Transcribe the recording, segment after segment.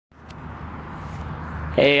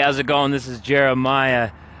Hey, how's it going? This is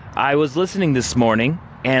Jeremiah. I was listening this morning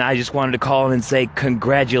and I just wanted to call in and say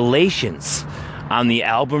congratulations on the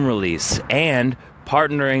album release and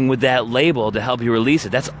partnering with that label to help you release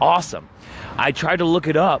it. That's awesome. I tried to look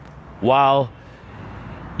it up while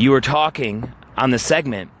you were talking on the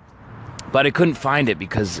segment, but I couldn't find it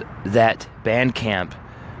because that Bandcamp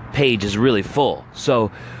page is really full.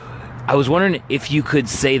 So I was wondering if you could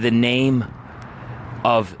say the name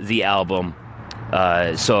of the album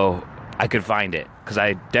so I could find it, because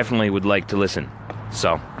I definitely would like to listen.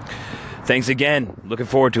 So, thanks again. Looking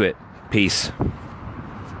forward to it. Peace.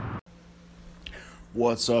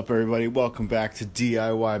 What's up, everybody? Welcome back to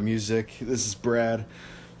DIY Music. This is Brad.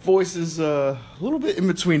 Voice is a little bit in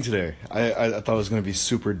between today. I thought it was going to be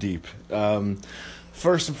super deep.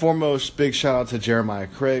 First and foremost, big shout out to Jeremiah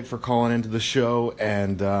Craig for calling into the show,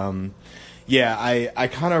 and yeah, I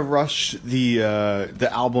kind of rushed the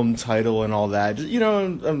album title and all that. You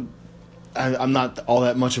know, I'm not all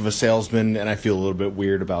that much of a salesman, and I feel a little bit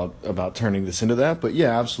weird about turning this into that. But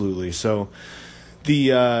yeah, absolutely. So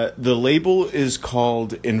the label is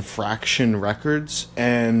called Infraction Records,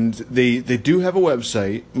 and they do have a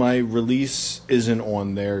website. My release isn't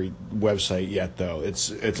on their website yet, though.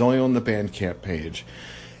 It's only on the Bandcamp page,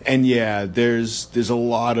 and yeah, there's a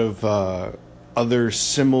lot of other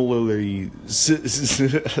similarly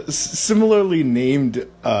named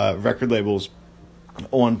record labels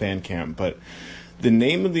on Bandcamp, but the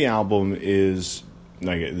name of the album is,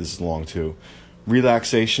 this is long too,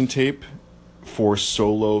 Relaxation Tape for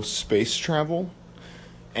Solo Space Travel.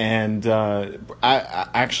 And I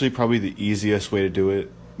actually, probably the easiest way to do it,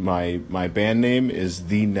 my band name is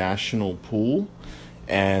The National Pool,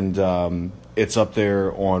 and it's up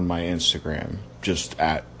there on my Instagram, just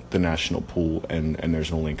at The National Pool, and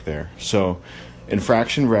there's a link there. So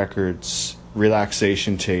Infraction Records,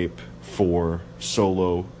 Relaxation Tape for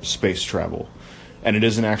Solo Space Travel, and it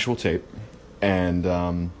is an actual tape, and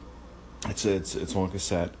it's on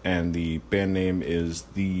cassette, and the band name is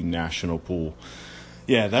The National Pool.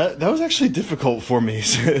 Yeah, that was actually difficult for me,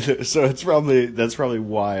 so that's probably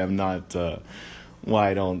why I'm not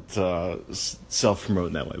why I don't self-promote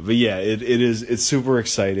in that way. But yeah, it's super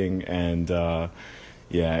exciting, and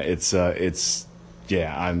yeah,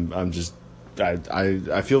 I'm just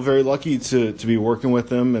I feel very lucky to be working with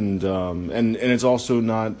them, and it's also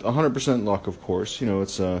not 100% luck, of course. You know,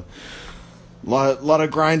 it's a lot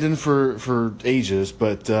of grinding for ages,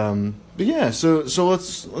 but yeah. So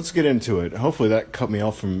let's get into it. Hopefully that cut me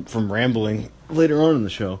off from rambling later on in the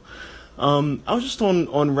show. I was just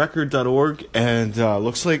on record.org, and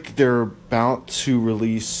looks like they're about to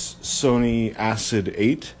release Sony Acid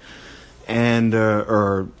 8. And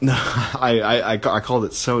or no, I called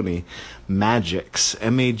it Sony Magix,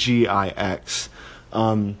 Magix,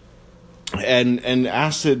 and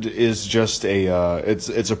Acid is just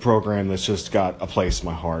it's a program that's just got a place in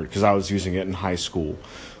my heart, because I was using it in high school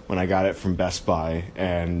when I got it from Best Buy,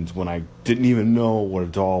 and when I didn't even know what a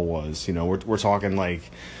DAW was. You know, we're talking like,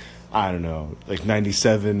 I don't know, like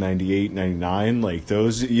 97, 98, 99, like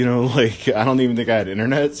those, you know, like I don't even think I had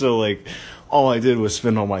internet, so like all I did was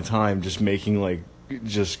spend all my time just making like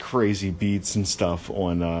just crazy beats and stuff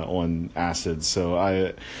on Acid. So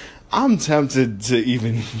I'm tempted to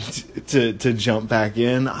even to jump back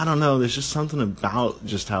in. I don't know, there's just something about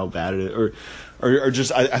just how bad it is, or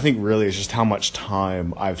just I think really it's just how much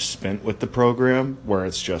time I've spent with the program, where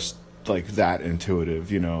it's just like that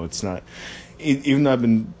intuitive. You know, it's not, even though I've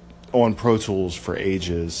been on Pro Tools for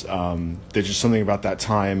ages, there's just something about that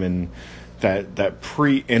time and that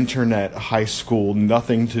pre-internet high school,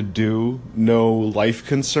 nothing to do, no life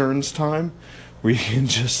concerns time, where you can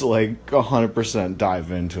just like 100% dive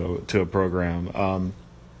into a program.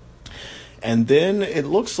 And then it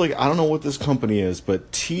looks like, I don't know what this company is,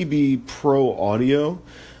 but TB Pro Audio,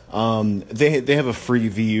 they have a free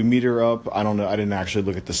VU meter up. I don't know, I didn't actually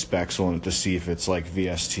look at the specs on it to see if it's like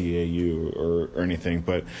VSTAU or anything,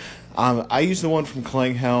 but I used the one from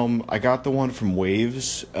Klanghelm. I got the one from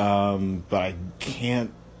Waves, but I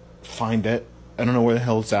can't find it. I don't know where the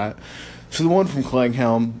hell it's at. So the one from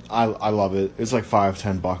Klanghelm, I love it. It's like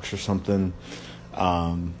 $5-10 or something.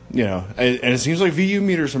 You know, and it seems like VU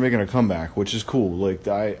meters are making a comeback, which is cool. Like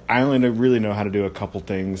I only really know how to do a couple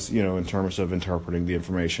things, you know, in terms of interpreting the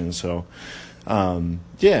information. So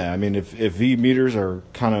yeah, I mean, if VU meters are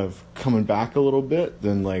kind of coming back a little bit,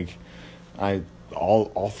 then like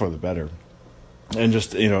all for the better. And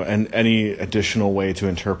just, you know, and any additional way to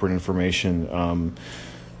interpret information,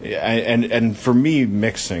 and for me,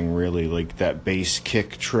 mixing, really, like that bass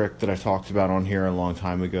kick trick that I talked about on here a long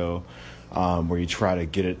time ago, where you try to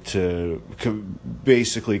get it to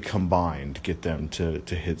basically combined, get them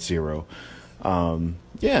to hit zero.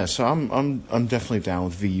 Yeah, so I'm definitely down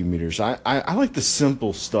with VU meters. I like the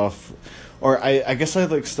simple stuff, or I guess I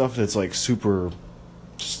like stuff that's like super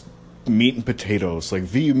just meat and potatoes, like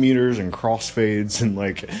VU meters and crossfades, and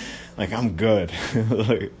like I'm good.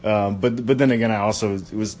 But then again, I also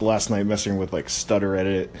was last night messing with like Stutter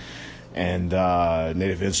Edit and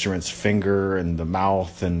Native Instruments Finger and the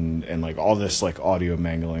mouth and like all this like audio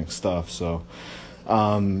mangling stuff. So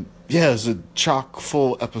yeah, it's a chock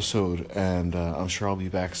full episode, and I'm sure I'll be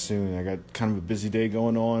back soon. I got kind of a busy day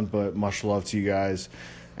going on, but much love to you guys,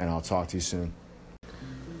 and I'll talk to you soon.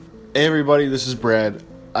 Hey everybody, this is Brad.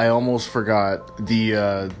 I almost forgot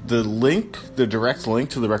the link, the direct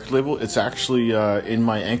link to the record label. It's actually in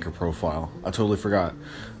my Anchor profile. I totally forgot.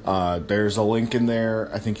 There's a link in there.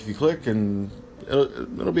 I think if you click, and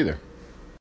it'll be there.